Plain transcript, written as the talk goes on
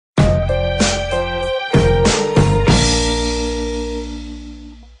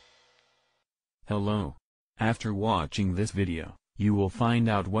below. After watching this video, you will find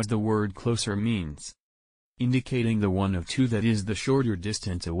out what the word closer means. Indicating the one of two that is the shorter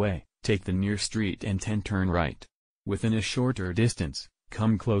distance away, take the near street and 10 turn right. Within a shorter distance,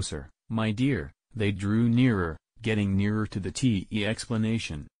 come closer, my dear, they drew nearer, getting nearer to the TE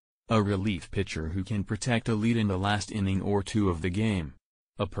explanation. A relief pitcher who can protect a lead in the last inning or two of the game.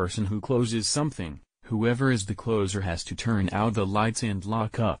 A person who closes something, whoever is the closer has to turn out the lights and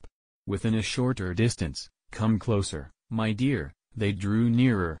lock up. Within a shorter distance, come closer, my dear, they drew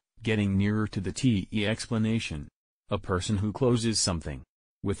nearer, getting nearer to the TE explanation. A person who closes something.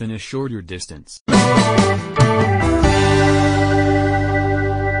 Within a shorter distance.